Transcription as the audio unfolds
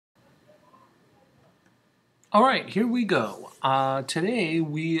All right, here we go. Today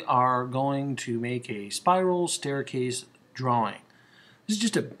we are going to make a spiral staircase drawing. This is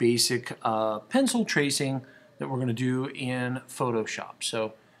just a basic pencil tracing that we're going to do in Photoshop.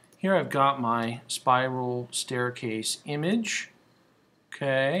 So here I've got my spiral staircase image.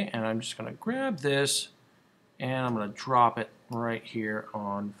 Okay, and I'm just going to grab this and I'm going to drop it right here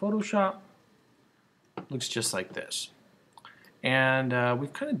on Photoshop. Looks just like this. And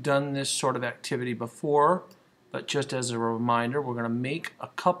we've kind of done this sort of activity before, but just as a reminder, we're going to make a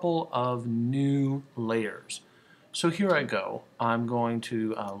couple of new layers. So here I go. I'm going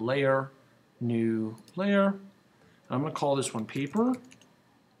to layer, new layer. I'm going to call this one paper.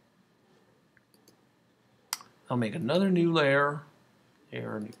 I'll make another new layer,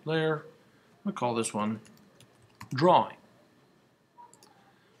 new layer. I'm going to call this one drawing.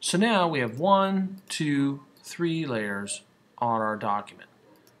 So now we have 1, 2, 3 layers on our document.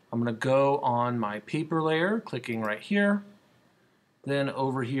 I'm going to go on my paper layer, clicking right here. Then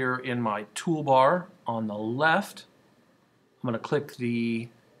over here in my toolbar on the left, I'm going to click the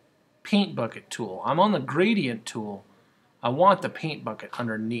paint bucket tool. I'm on the gradient tool. I want the paint bucket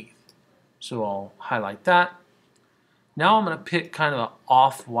underneath. So I'll highlight that. Now I'm going to pick kind of an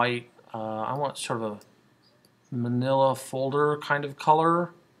off-white, I want sort of a manila folder kind of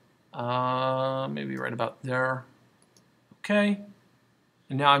color. Maybe right about there. Okay.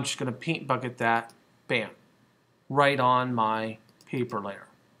 And now I'm just going to paint bucket that, bam, right on my paper layer.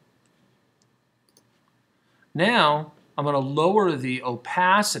 Now I'm going to lower the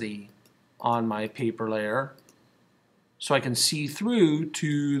opacity on my paper layer so I can see through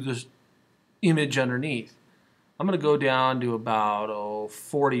to the image underneath. I'm going to go down to about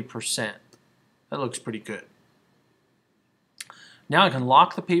 40%. That looks pretty good. Now I can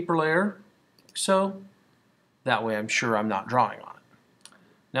lock the paper layer, like so. That way I'm sure I'm not drawing on it.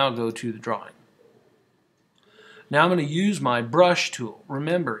 Now I'll go to the drawing. Now I'm going to use my brush tool.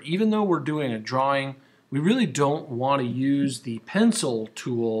 Remember, even though we're doing a drawing, we really don't want to use the pencil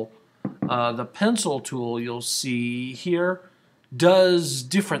tool. The pencil tool, you'll see here, does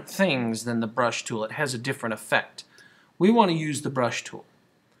different things than the brush tool. It has a different effect. We want to use the brush tool.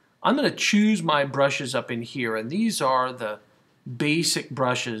 I'm going to choose my brushes up in here, and these are the basic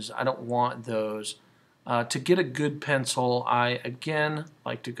brushes. I don't want those. To get a good pencil, I again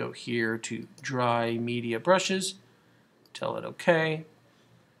like to go here to dry media brushes, tell it OK.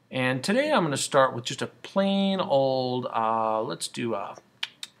 And today I'm going to start with just a plain old, let's do a,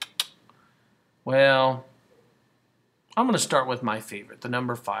 well, I'm going to start with my favorite, the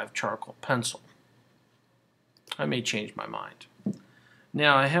number 5 charcoal pencil. I may change my mind.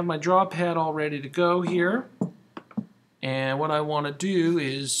 Now I have my draw pad all ready to go here. And what I want to do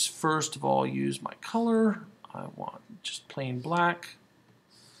is, first of all, use my color. I want just plain black.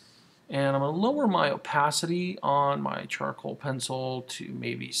 And I'm going to lower my opacity on my charcoal pencil to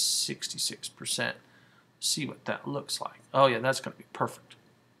maybe 66%. See what that looks like. Oh yeah, that's going to be perfect.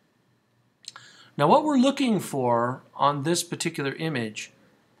 Now what we're looking for on this particular image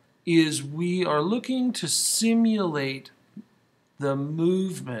is we are looking to simulate the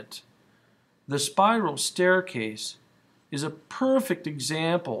movement. The spiral staircase is a perfect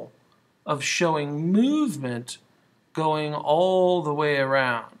example of showing movement going all the way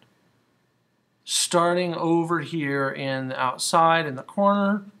around. Starting over here in the outside in the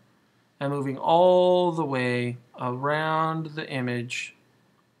corner and moving all the way around the image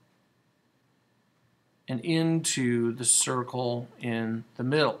and into the circle in the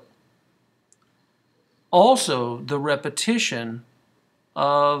middle. Also, the repetition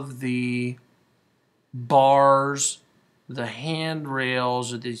of the bars, the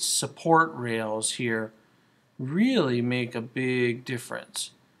handrails or the support rails here really make a big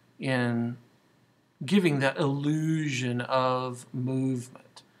difference in giving that illusion of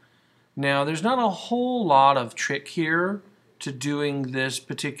movement. Now there's not a whole lot of trick here to doing this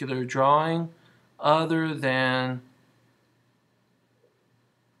particular drawing other than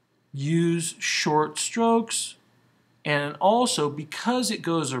use short strokes, and also because it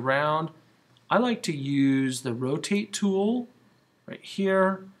goes around, I like to use the rotate tool right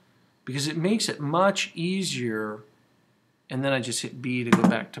here because it makes it much easier, and then I just hit B to go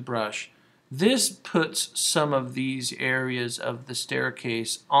back to brush. This puts some of these areas of the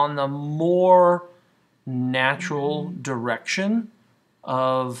staircase on the more natural direction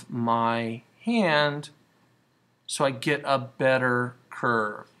of my hand so I get a better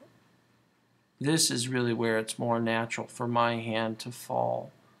curve. This is really where it's more natural for my hand to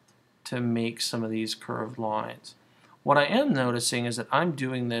fall, to make some of these curved lines. What I am noticing is that I'm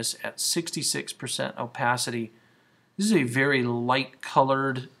doing this at 66% opacity. This is a very light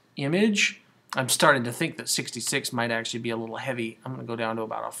colored image, I'm starting to think that 66 might actually be a little heavy. I'm going to go down to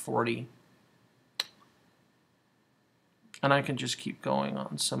about a 40. And I can just keep going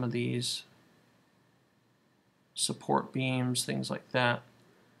on some of these support beams, things like that.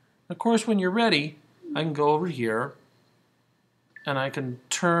 Of course, when you're ready, I can go over here and I can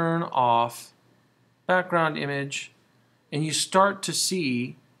turn off background image, and you start to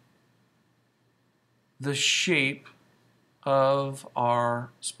see the shape of our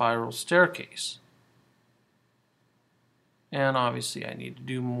spiral staircase. And obviously I need to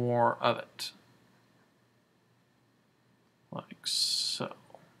do more of it, like so.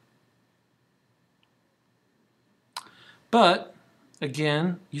 But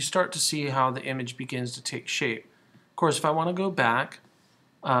again, you start to see how the image begins to take shape. Of course, if I want to go back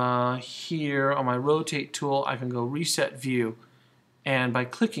here on my rotate tool, I can go reset view, and by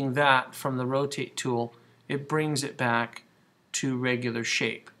clicking that from the rotate tool, it brings it back to regular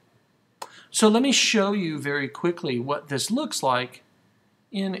shape. So let me show you very quickly what this looks like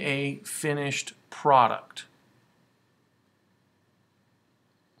in a finished product.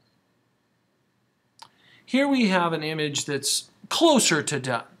 Here we have an image that's closer to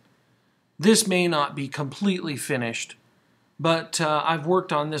done. This may not be completely finished, but I've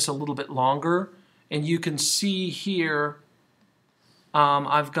worked on this a little bit longer, and you can see here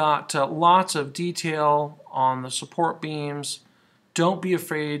I've got lots of detail on the support beams. Don't be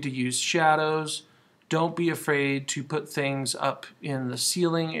afraid to use shadows. Don't be afraid to put things up in the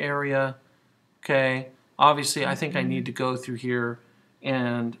ceiling area. Okay, obviously I think I need to go through here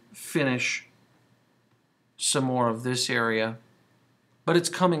and finish some more of this area, but it's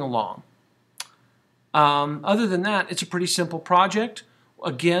coming along. Other than that, it's a pretty simple project.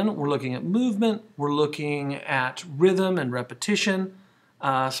 Again, we're looking at movement, we're looking at rhythm and repetition.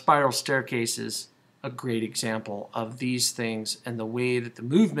 Spiral staircase is a great example of these things and the way that the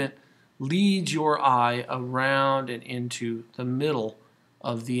movement leads your eye around and into the middle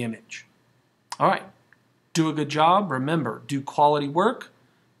of the image. All right, do a good job. Remember, do quality work,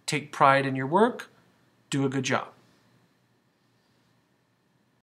 take pride in your work, do a good job.